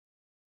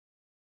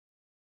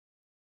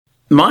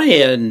My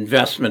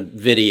investment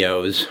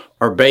videos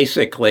are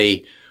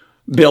basically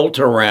built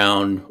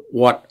around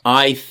what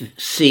I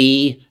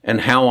see and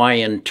how I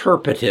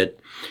interpret it,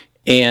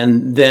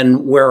 and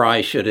then where I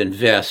should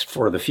invest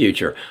for the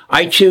future.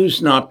 I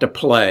choose not to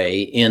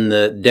play in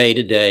the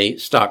day-to-day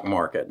stock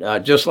market.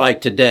 Just like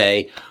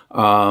today,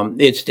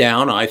 it's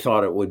down. I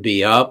thought it would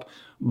be up,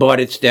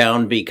 but it's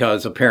down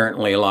because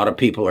apparently a lot of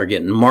people are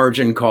getting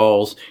margin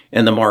calls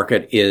and the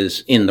market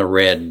is in the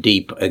red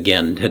deep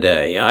again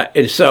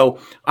today. So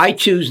I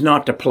choose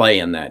not to play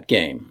in that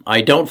game.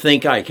 I don't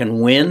think I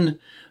can win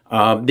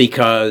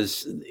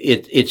because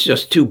it's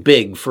just too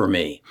big for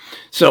me.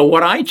 So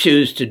what I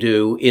choose to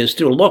do is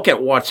to look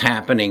at what's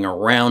happening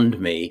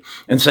around me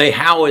and say,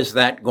 how is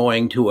that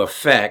going to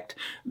affect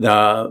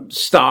the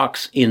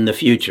stocks in the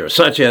future?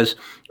 Such as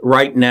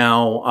right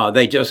now,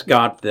 they just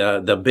got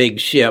the big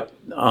ship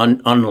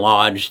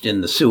unlodged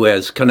in the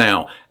Suez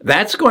Canal.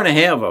 That's going to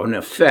have an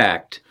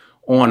effect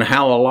on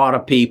how a lot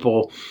of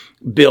people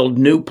build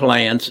new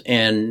plants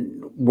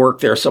and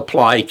work their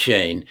supply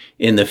chain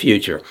in the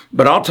future.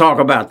 But I'll talk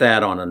about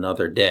that on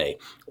another day.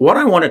 What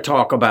I want to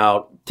talk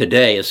about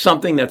today is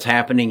something that's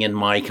happening in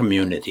my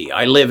community.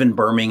 I live in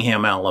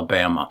Birmingham,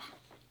 Alabama.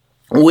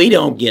 We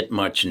don't get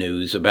much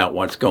news about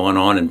what's going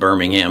on in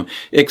Birmingham,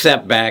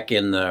 except back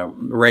in the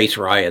race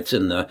riots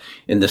in the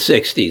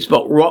 60s.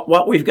 But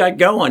what we've got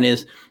going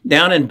is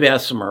down in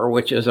Bessemer,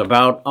 which is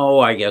about,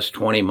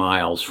 20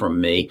 miles from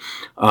me.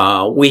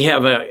 We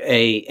have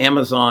a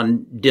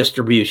Amazon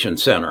distribution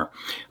center,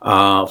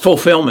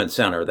 fulfillment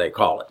center, they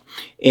call it.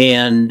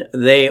 And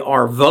they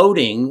are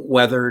voting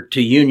whether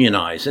to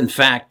unionize. In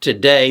fact,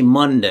 today,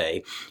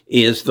 Monday,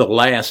 is the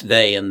last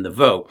day in the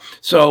vote.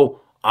 So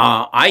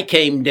I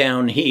came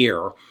down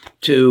here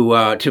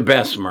to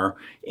Bessemer,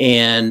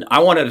 and I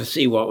wanted to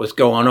see what was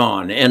going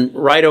on. And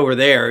right over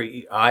there,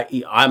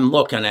 I'm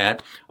looking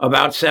at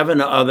about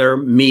 7 other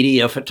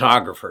media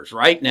photographers.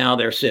 Right now,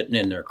 they're sitting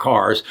in their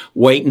cars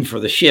waiting for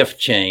the shift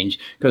change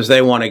because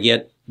they want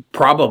to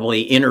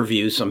probably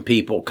interview some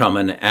people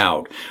coming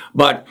out.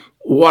 But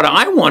what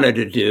I wanted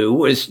to do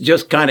was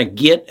just kind of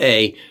get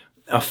a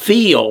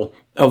feel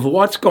of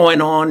what's going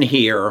on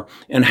here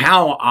and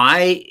how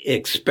I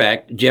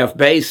expect Jeff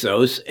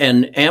Bezos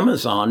and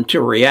Amazon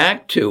to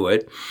react to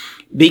it,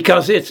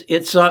 because it's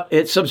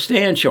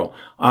substantial.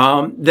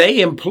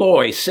 They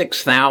employ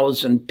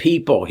 6,000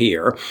 people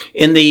here,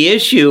 and the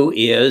issue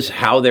is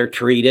how they're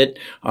treated,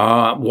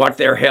 what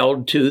they're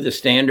held to, the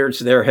standards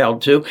they're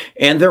held to,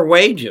 and their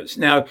wages.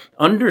 Now,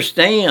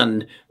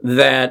 understand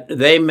that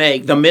they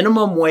make the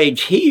minimum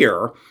wage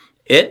here,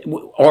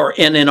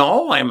 and in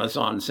all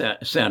Amazon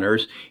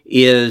centers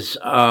is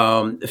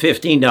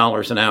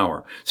 $15 an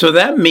hour. So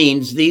that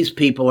means these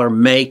people are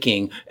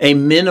making a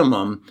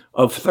minimum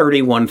of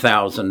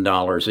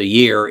 $31,000 a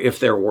year if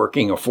they're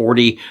working a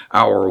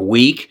 40-hour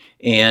week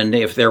and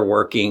if they're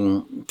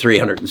working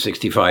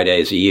 365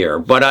 days a year.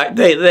 But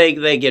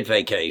they get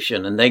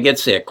vacation and they get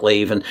sick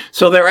leave, and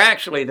so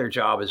their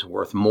job is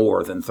worth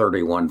more than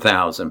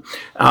 $31,000.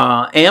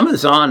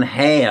 Amazon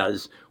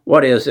has,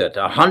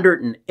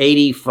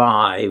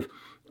 185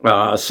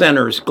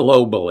 centers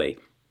globally.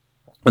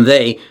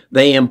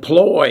 They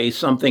employ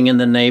something in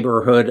the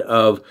neighborhood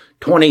of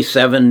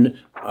 27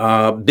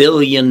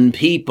 billion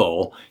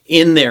people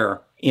in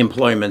their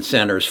employment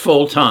centers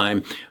full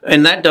time,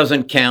 and that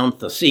doesn't count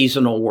the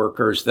seasonal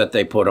workers that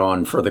they put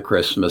on for the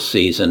Christmas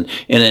season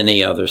and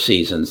any other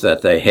seasons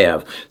that they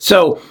have.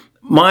 So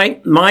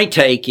my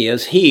take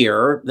is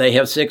here they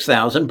have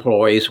 6,000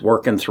 employees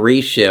working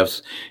 3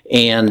 shifts,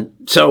 and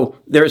so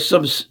there's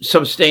some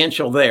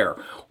substantial there.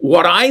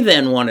 What I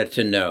then wanted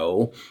to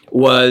know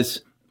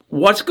was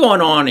what's going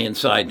on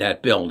inside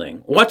that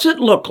building. What's it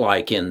look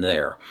like in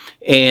there,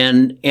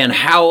 and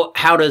how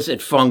does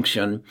it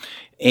function,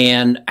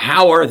 and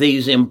how are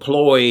these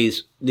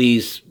employees?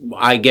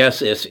 I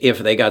guess if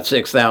they got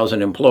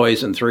 6,000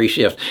 employees and 3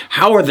 shifts,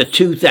 how are the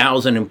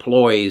 2,000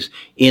 employees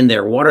in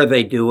there? What are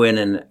they doing,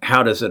 and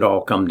how does it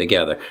all come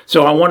together?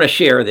 So I want to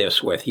share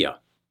this with you.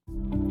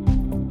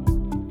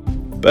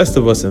 Best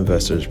of Us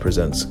Investors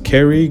presents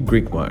Kerry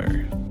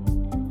Griegmeier.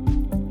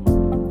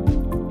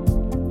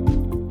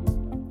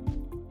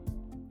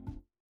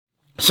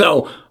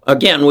 So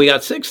again, we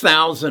got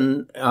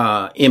 6,000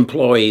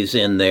 employees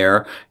in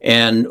there,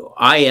 and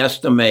I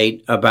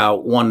estimate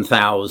about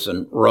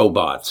 1,000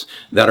 robots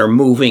that are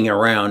moving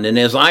around. And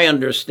as I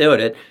understood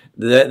it,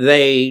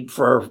 they,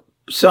 for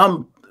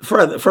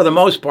the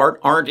most part,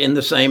 aren't in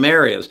the same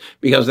areas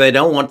because they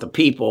don't want the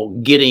people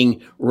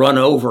getting run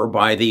over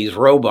by these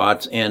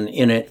robots and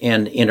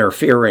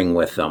interfering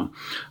with them.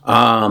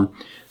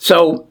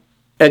 So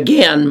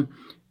again,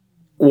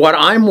 what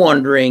I'm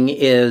wondering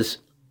is,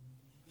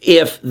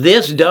 if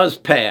this does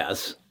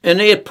pass, and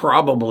it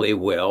probably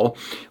will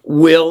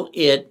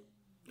it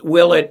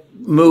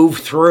move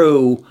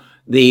through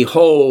the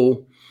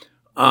whole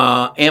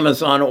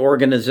Amazon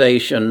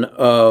organization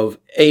of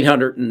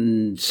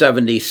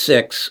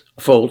 876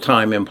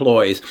 full-time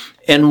employees.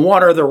 And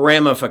what are the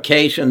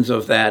ramifications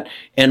of that?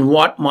 And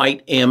what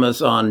might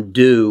Amazon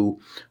do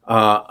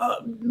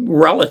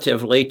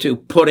relatively to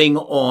putting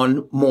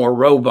on more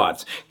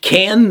robots?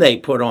 Can they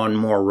put on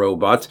more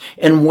robots?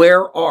 And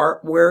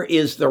where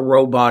is the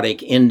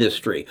robotic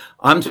industry?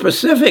 I'm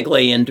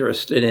specifically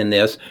interested in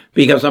this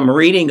because I'm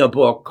reading a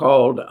book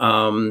called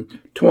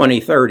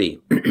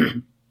 2030.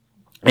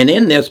 And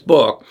in this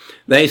book,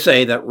 they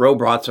say that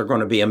robots are going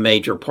to be a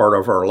major part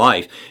of our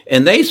life.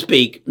 And they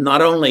speak not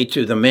only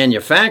to the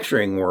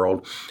manufacturing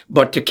world,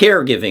 but to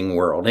caregiving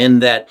world, in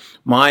that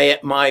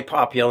my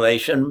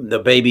population, the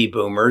baby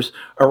boomers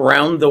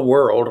around the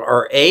world,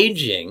 are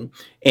aging,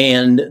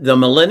 and the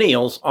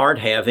millennials aren't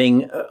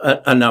having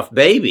enough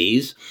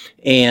babies.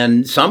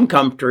 And some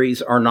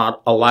countries are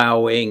not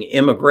allowing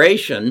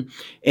immigration,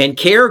 and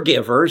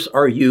caregivers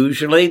are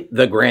usually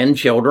the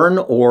grandchildren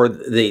or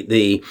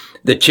the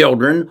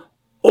children,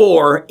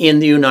 or in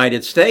the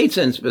United States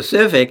in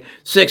specific,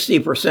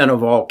 60%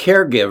 of all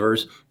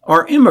caregivers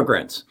are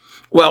immigrants.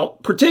 Well,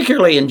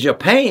 particularly in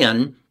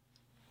Japan,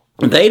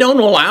 they don't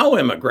allow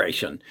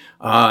immigration.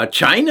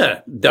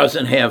 China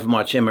doesn't have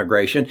much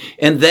immigration,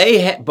 and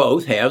they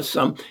both have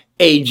some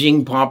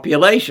aging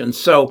population.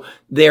 So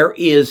there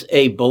is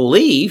a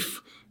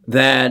belief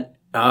that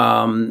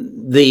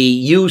the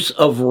use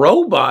of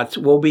robots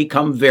will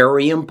become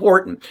very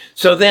important.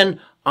 So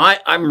then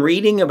I'm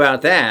reading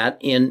about that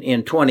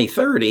in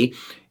 2030,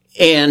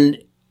 and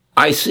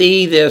I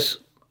see this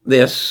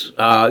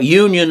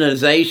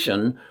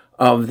unionization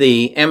of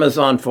the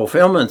Amazon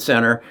Fulfillment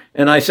Center,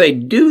 and I say,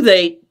 do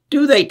they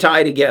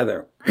tie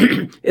together?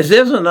 Is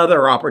this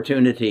another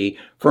opportunity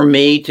for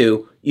me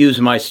to use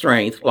my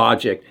strength,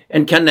 logic,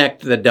 and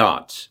connect the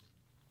dots?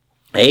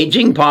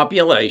 Aging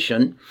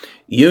population,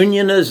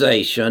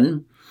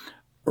 unionization,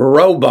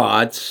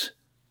 robots,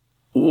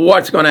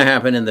 what's going to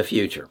happen in the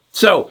future?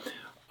 So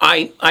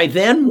I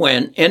then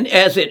went, and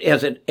as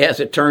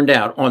it turned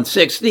out, on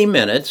 60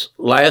 Minutes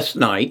last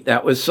night,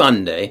 that was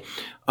Sunday,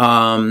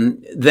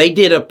 they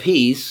did a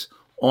piece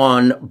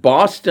on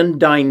Boston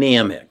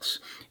Dynamics.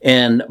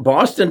 And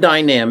Boston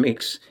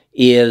Dynamics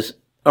is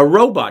a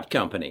robot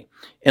company.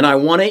 And I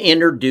want to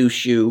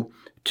introduce you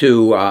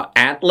to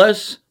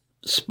Atlas,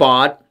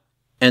 Spot,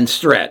 and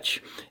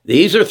Stretch.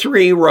 These are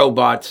three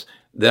robots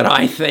that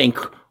I think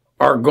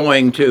are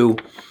going to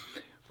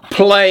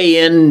play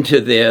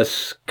into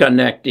this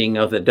connecting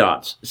of the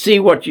dots. See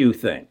what you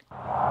think.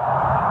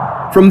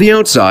 From the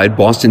outside,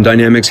 Boston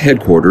Dynamics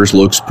headquarters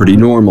looks pretty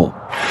normal.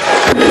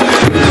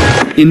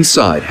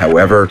 Inside,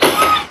 however,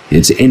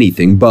 it's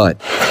anything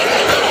but.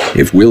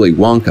 If Willy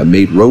Wonka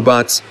made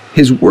robots,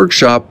 his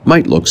workshop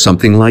might look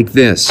something like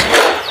this.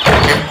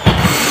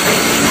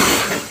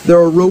 There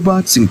are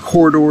robots in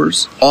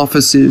corridors,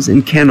 offices,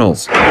 and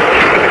kennels.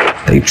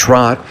 They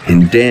trot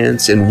and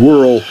dance and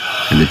whirl,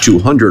 and the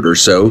 200 or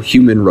so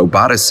human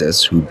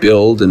roboticists who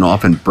build and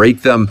often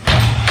break them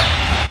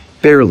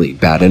barely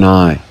bat an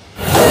eye.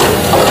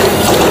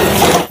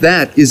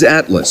 That is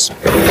Atlas,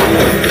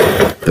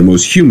 the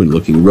most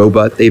human-looking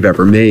robot they've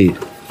ever made.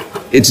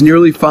 It's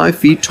nearly 5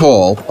 feet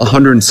tall,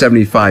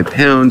 175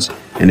 pounds,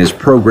 and is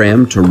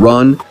programmed to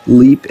run,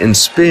 leap, and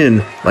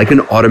spin like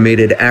an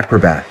automated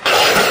acrobat.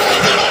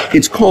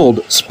 It's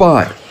called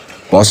Spot.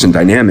 Boston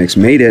Dynamics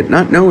made it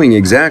not knowing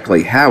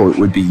exactly how it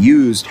would be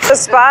used. The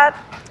Spot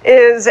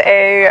is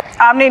a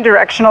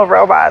omnidirectional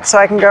robot, so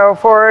I can go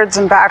forwards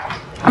and back.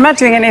 I'm not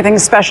doing anything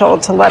special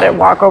to let it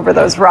walk over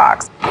those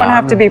rocks. You don't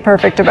have to be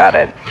perfect about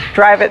it.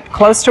 Drive it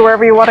close to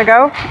wherever you want to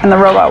go, and the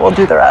robot will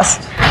do the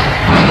rest.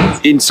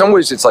 In some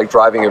ways, it's like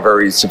driving a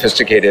very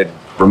sophisticated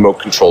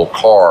remote-controlled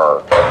car.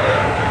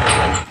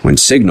 When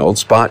signaled,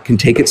 Spot can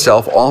take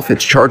itself off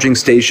its charging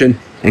station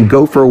and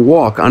go for a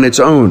walk on its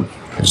own,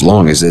 as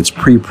long as it's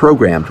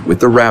pre-programmed with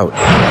the route.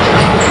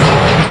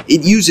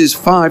 It uses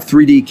 5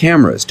 3D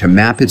cameras to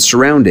map its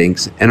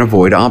surroundings and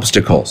avoid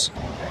obstacles.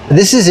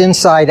 This is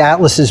inside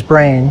Atlas's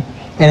brain,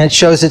 and it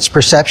shows its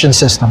perception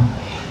system.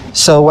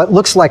 So what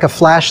looks like a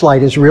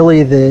flashlight is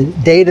really the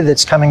data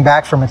that's coming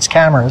back from its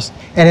cameras.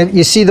 And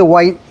you see the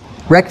white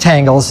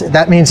rectangles,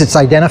 that means it's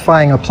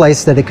identifying a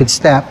place that it could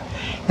step.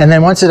 And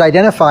then once it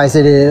identifies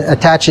it, it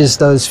attaches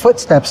those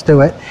footsteps to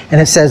it, and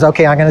it says,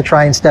 okay, I'm going to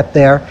try and step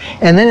there.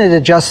 And then it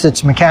adjusts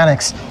its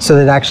mechanics so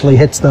that it actually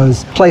hits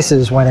those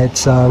places when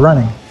it's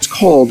running. It's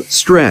called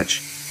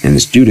Stretch, and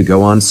is due to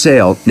go on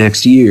sale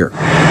next year.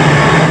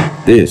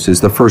 This is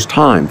the first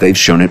time they've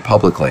shown it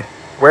publicly.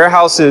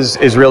 Warehouses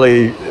is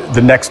really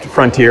the next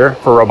frontier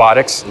for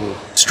robotics.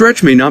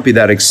 Stretch may not be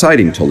that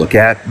exciting to look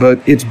at, but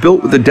it's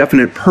built with a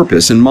definite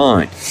purpose in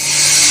mind.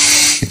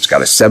 It's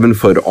got a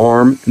 7-foot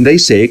arm, and they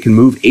say it can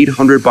move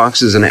 800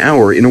 boxes an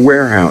hour in a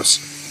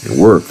warehouse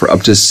and work for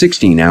up to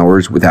 16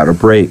 hours without a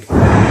break.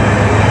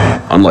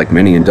 Unlike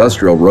many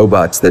industrial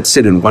robots that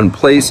sit in one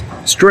place,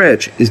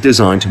 Stretch is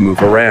designed to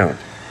move around.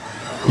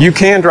 You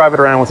can drive it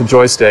around with a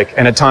joystick,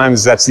 and at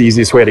times that's the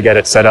easiest way to get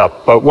it set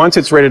up. But once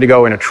it's ready to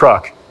go in a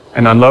truck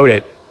and unload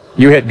it,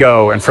 You hit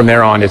go, and from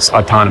there on, it's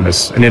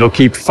autonomous, and it'll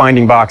keep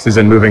finding boxes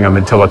and moving them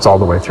until it's all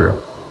the way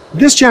through.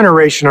 This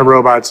generation of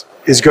robots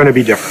is going to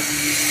be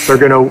different. They're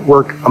going to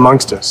work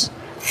amongst us.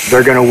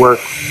 They're going to work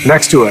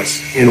next to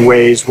us in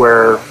ways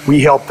where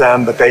we help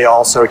them, but they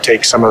also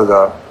take some of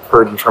the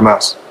burden from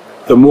us.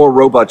 The more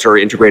robots are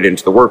integrated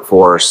into the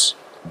workforce,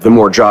 the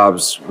more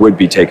jobs would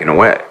be taken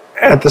away.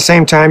 At the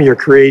same time, you're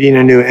creating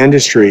a new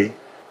industry.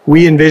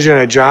 We envision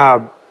a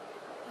job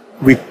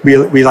we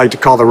like to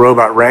call the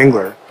robot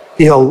wrangler.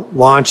 He'll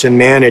launch and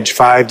manage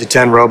 5 to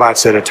 10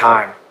 robots at a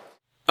time.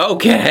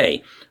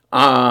 Okay.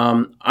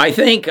 I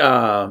think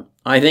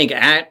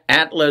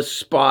Atlas,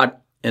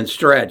 Spot, and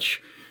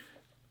Stretch.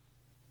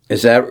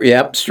 Is that,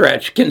 yep,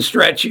 Stretch can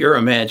stretch your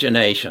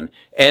imagination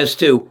as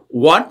to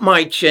what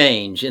might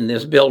change in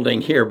this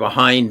building here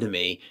behind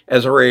me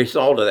as a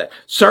result of that.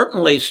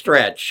 Certainly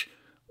Stretch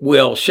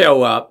will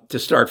show up to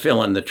start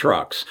filling the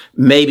trucks,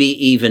 maybe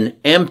even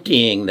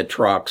emptying the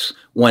trucks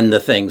when the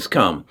things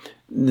come.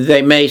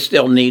 They may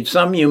still need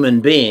some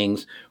human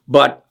beings,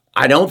 but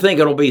I don't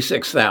think it'll be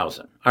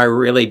 6,000. I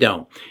really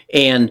don't.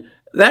 And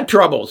that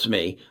troubles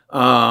me.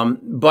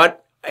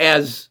 But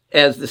as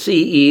the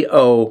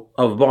CEO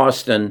of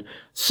Boston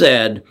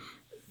said,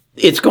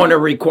 it's going to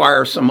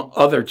require some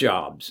other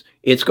jobs.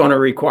 It's going to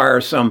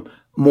require some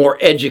more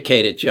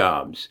educated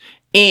jobs.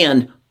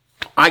 And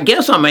I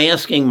guess I'm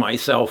asking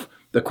myself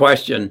the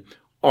question,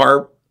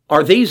 are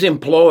these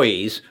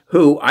employees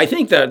who, I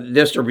think the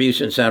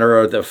distribution center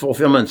or the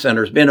fulfillment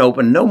center has been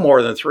open no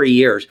more than 3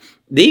 years.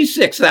 These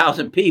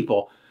 6,000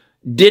 people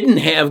didn't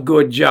have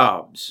good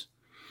jobs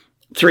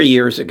 3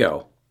 years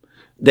ago.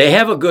 They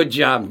have a good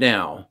job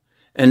now,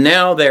 and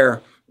now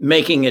they're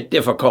making it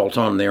difficult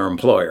on their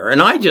employer.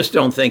 And I just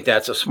don't think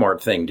that's a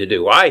smart thing to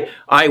do.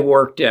 I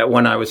worked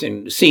when I was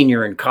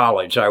senior in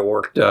college, I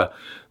worked the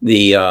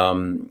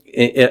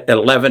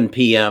 11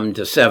 p.m.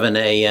 to 7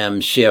 a.m.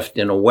 shift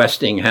in a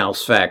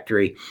Westinghouse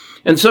factory.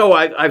 And so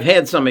I've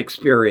had some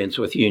experience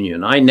with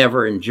union. I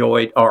never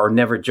enjoyed or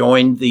never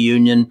joined the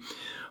union,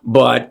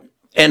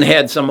 and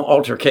had some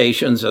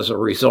altercations as a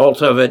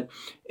result of it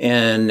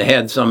and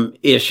had some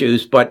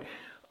issues. But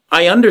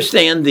I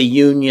understand the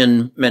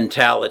union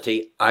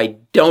mentality. I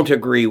don't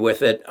agree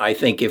with it. I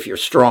think if you're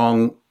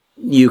strong,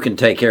 you can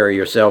take care of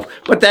yourself.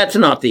 But that's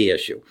not the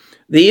issue.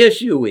 The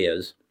issue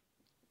is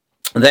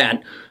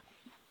that,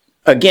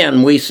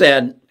 again, we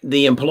said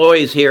the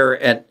employees here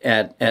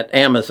at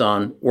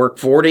Amazon work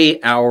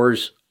 40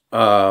 hours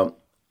a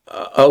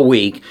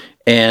week,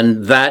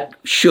 and that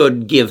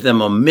should give them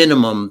a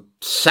minimum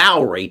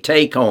salary,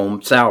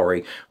 take-home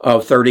salary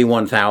of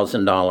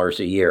 $31,000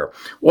 a year.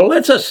 Well,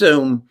 let's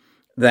assume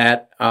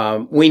that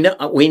we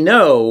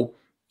know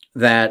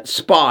that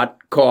Spot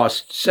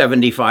costs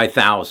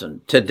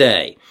 $75,000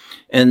 today,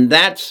 and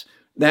that's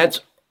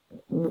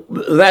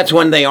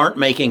when they aren't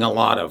making a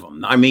lot of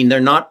them. I mean,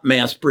 they're not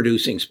mass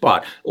producing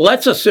Spot.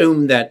 Let's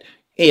assume that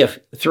if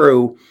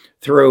through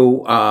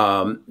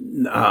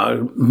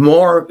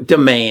more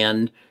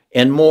demand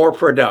and more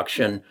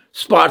production,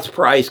 Spot's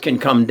price can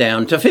come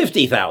down to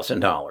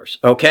 $50,000.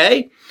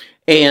 Okay,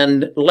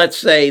 and let's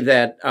say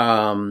that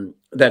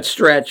that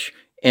Stretch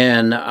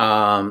and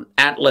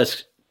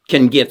Atlas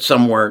can get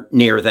somewhere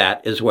near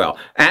that as well.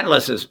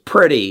 Atlas is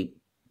pretty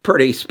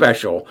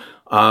special,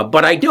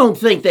 but I don't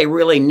think they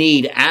really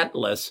need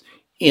Atlas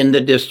in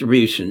the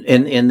distribution,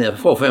 in the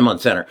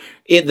fulfillment center.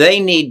 They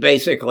need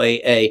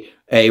basically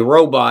a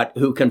robot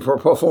who can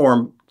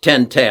perform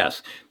 10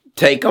 tasks.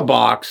 Take a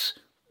box,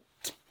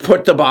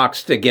 put the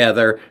box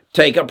together,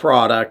 take a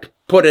product,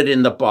 put it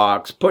in the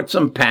box, put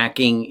some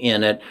packing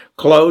in it,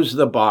 close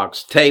the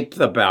box, tape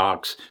the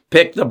box,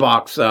 pick the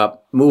box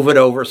up, move it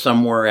over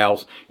somewhere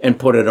else, and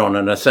put it on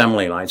an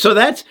assembly line. So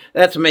that's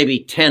maybe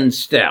 10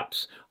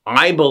 steps.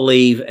 I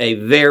believe a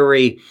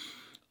very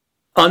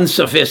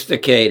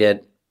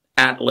unsophisticated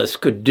Atlas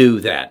could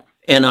do that.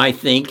 And I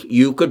think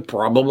you could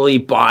probably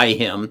buy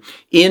him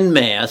in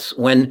mass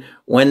when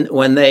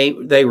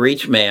they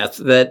reach mass,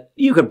 that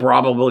you could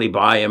probably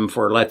buy him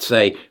for, let's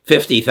say,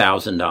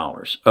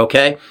 $50,000.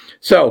 Okay.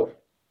 So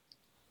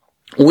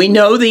we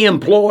know the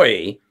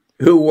employee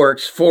who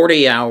works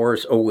 40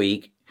 hours a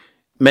week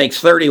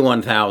makes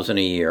 $31,000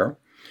 a year.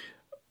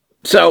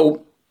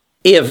 So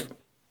if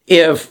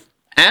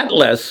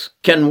Atlas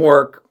can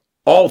work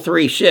all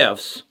 3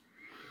 shifts,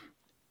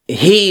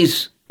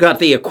 he's got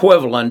the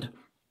equivalent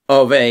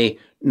of a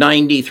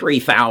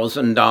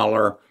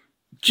 $93,000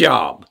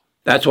 job.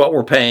 That's what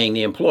we're paying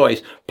the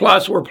employees.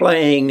 Plus, we're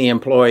paying the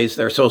employees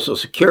their Social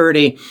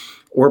Security.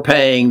 We're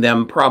paying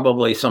them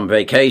probably some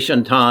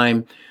vacation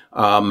time,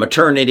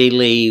 maternity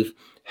leave,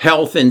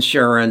 health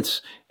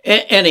insurance,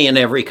 any and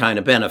every kind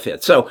of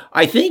benefit. So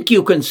I think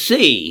you can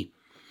see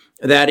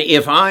that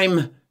if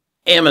I'm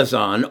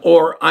Amazon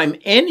or I'm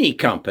any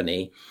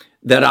company,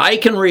 that I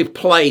can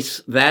replace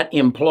that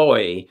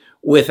employee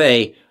with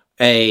a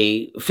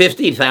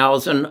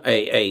 $50,000,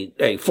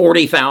 a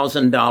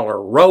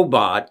 $40,000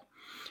 robot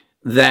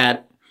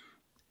that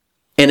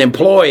an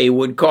employee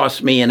would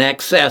cost me in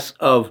excess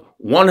of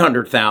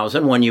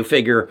 $100,000 when you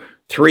figure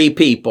 3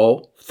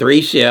 people,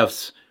 3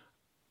 shifts,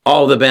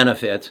 all the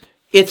benefits,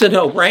 it's a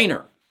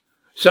no-brainer.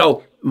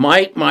 So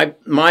my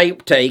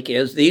take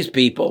is these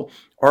people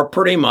are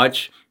pretty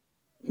much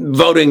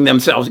voting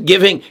themselves,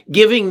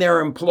 giving their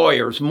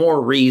employers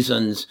more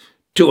reasons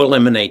to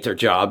eliminate their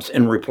jobs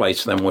and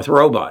replace them with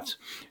robots.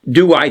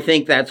 Do I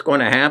think that's going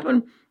to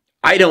happen?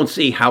 I don't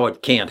see how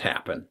it can't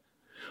happen.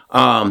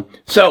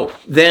 So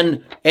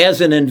then,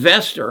 as an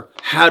investor,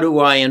 how do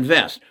I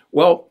invest?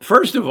 Well,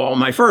 first of all,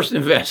 my first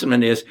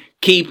investment is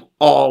keep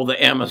all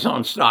the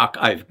Amazon stock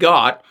I've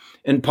got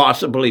and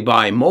possibly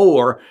buy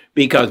more,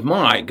 because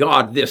my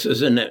God, this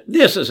is an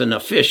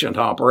efficient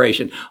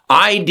operation.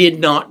 I did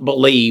not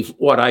believe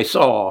what I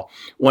saw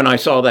when I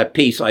saw that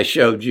piece I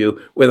showed you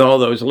with all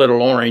those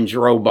little orange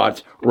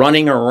robots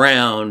running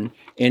around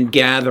and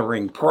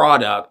gathering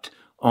product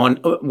on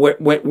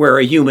where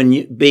a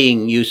human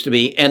being used to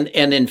be, and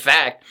in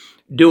fact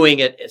doing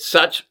it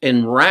such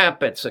in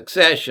rapid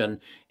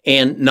succession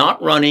and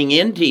not running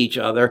into each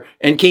other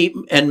and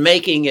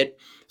making it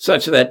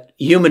such that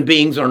human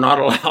beings are not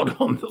allowed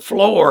on the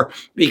floor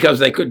because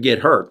they could get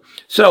hurt.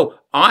 So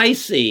I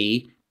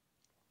see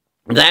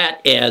that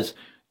as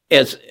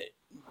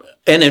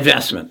an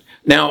investment.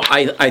 Now,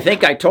 I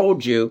think I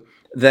told you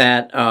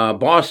that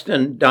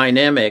Boston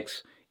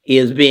Dynamics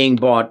is being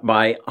bought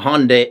by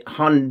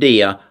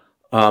Hyundai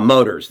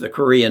Motors, the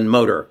Korean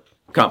motor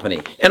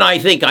company. And I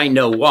think I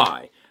know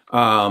why.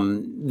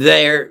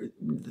 They're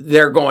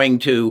going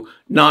to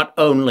not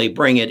only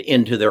bring it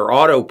into their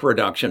auto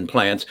production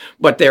plants,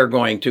 but they're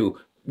going to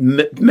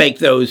make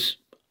those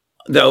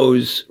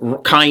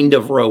kind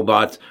of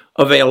robots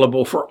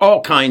available for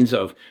all kinds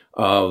of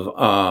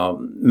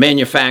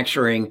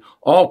manufacturing,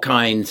 all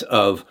kinds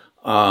of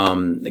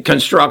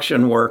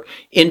construction work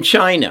in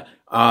China.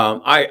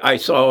 I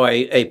saw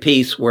a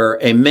piece where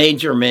a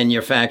major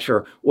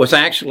manufacturer was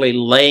actually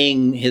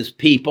laying his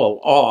people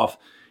off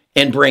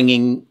and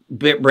bringing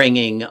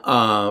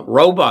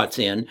robots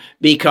in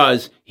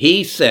because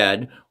he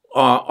said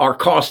our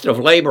cost of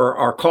labor,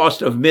 our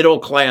cost of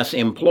middle-class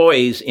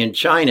employees in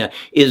China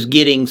is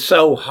getting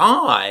so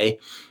high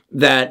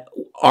that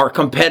our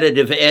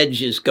competitive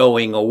edge is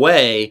going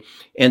away,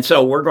 and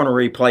so we're going to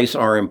replace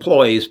our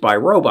employees by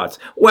robots.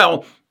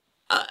 Well,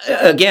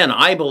 again,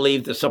 I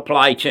believe the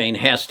supply chain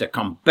has to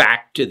come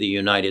back to the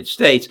United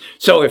States.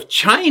 So if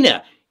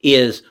China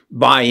is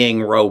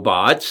buying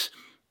robots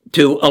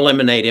to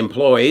eliminate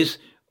employees,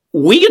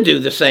 we can do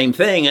the same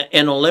thing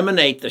and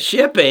eliminate the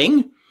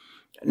shipping.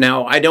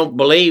 Now, I don't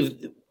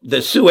believe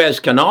the Suez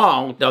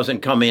Canal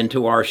doesn't come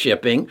into our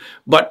shipping,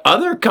 but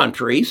other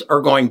countries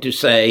are going to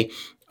say,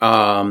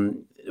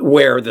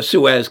 where the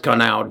Suez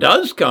Canal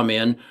does come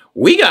in,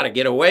 we got to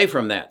get away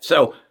from that.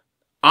 So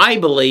I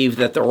believe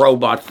that the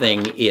robot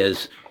thing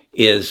is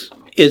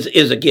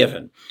a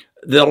given.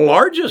 The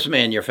largest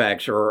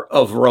manufacturer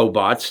of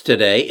robots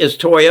today is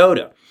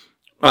Toyota.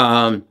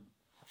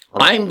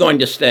 I'm going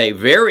to stay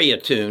very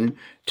attuned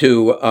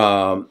to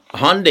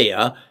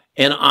Hyundai,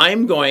 and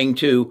I'm going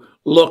to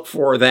look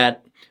for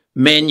that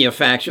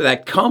manufacturer,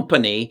 that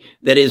company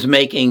that is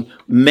making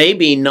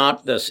maybe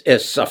not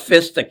as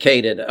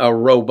sophisticated a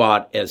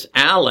robot as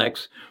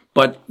Alex,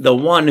 but the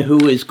one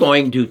who is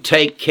going to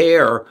take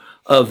care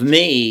of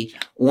me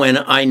when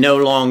I no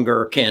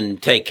longer can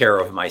take care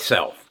of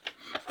myself.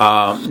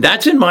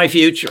 That's in my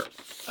future.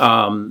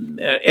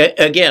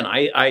 Again,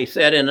 I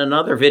said in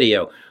another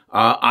video,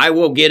 I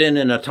will get in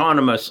an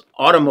autonomous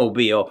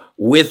automobile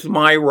with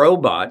my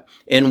robot,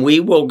 and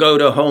we will go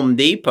to Home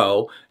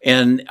Depot,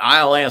 and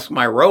I'll ask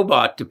my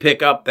robot to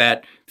pick up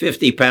that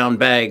 50-pound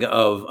bag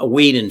of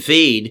weed and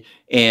feed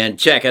and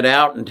check it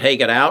out and take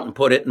it out and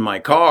put it in my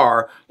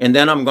car, and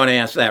then I'm going to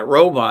ask that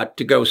robot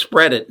to go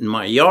spread it in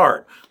my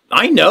yard.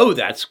 I know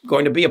that's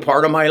going to be a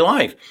part of my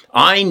life.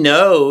 I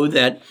know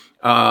that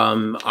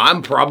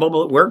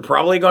we're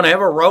probably going to have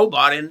a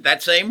robot, and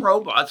that same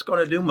robot's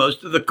going to do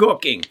most of the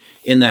cooking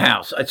in the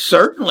house. It's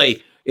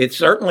certainly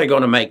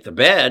going to make the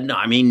bed.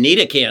 I mean,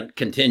 Nita can't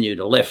continue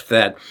to lift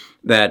that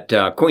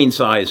queen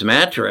size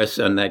mattress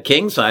and that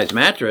king size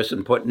mattress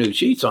and put new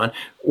sheets on.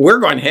 We're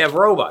going to have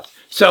robots.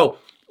 So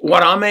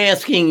what I'm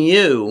asking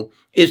you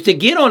is to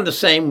get on the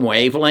same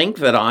wavelength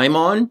that I'm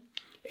on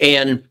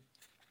and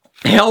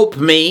help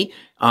me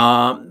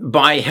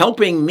by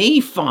helping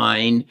me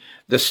find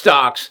the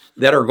stocks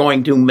that are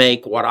going to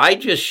make what I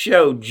just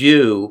showed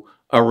you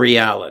a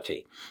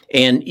reality.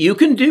 And you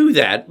can do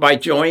that by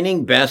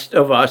joining Best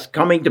of Us,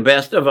 coming to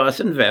Best of Us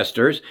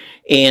Investors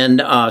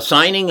and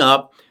signing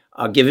up,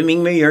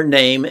 giving me your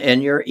name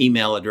and your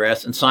email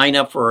address and sign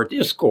up for our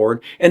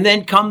Discord, and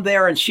then come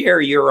there and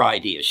share your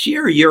ideas,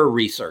 share your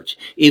research.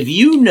 If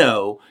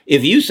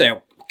you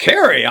say,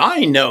 Carrie,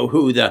 I know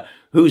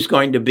who's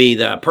going to be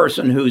the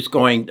person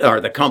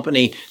or the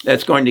company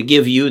that's going to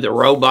give you the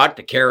robot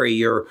to carry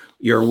your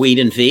weed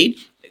and feed,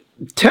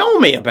 tell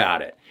me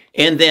about it.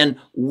 And then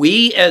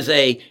we as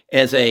a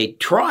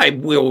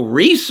tribe will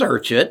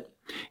research it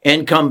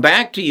and come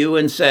back to you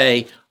and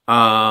say,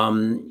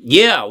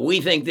 yeah,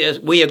 we think this,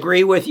 we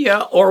agree with you,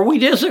 or we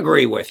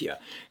disagree with you.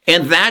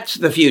 And that's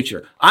the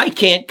future. I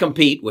can't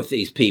compete with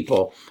these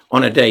people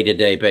on a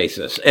day-to-day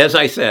basis. As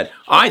I said,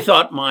 I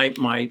thought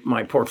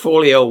my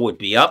portfolio would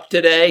be up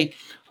today,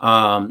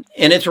 and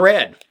it's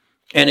red.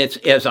 And it's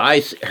as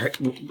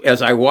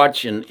I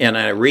watch and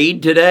I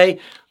read today,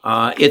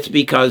 it's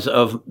because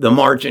of the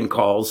margin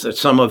calls that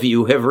some of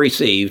you have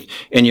received,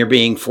 and you're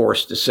being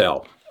forced to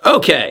sell.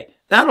 Okay,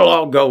 that'll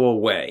all go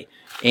away.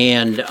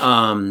 And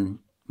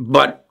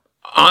but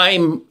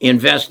I'm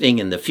investing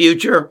in the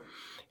future.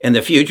 And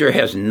the future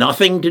has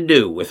nothing to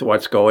do with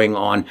what's going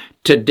on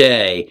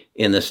today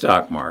in the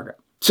stock market.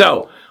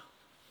 So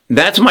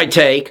that's my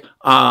take.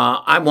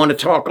 I want to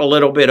talk a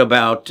little bit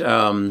about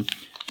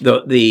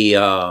the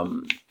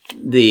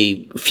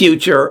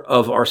future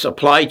of our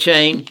supply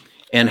chain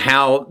and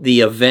how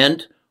the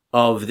event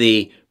of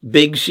the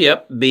big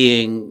ship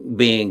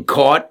being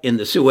caught in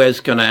the Suez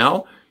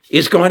Canal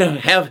is going to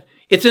have.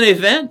 It's an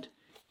event,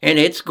 and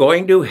it's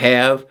going to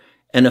have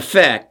an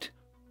effect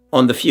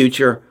on the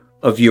future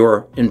of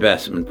your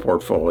investment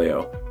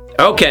portfolio.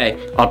 Okay,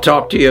 I'll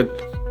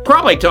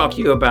probably talk to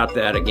you about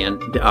that again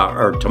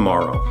or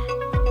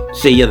tomorrow.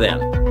 See you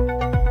then.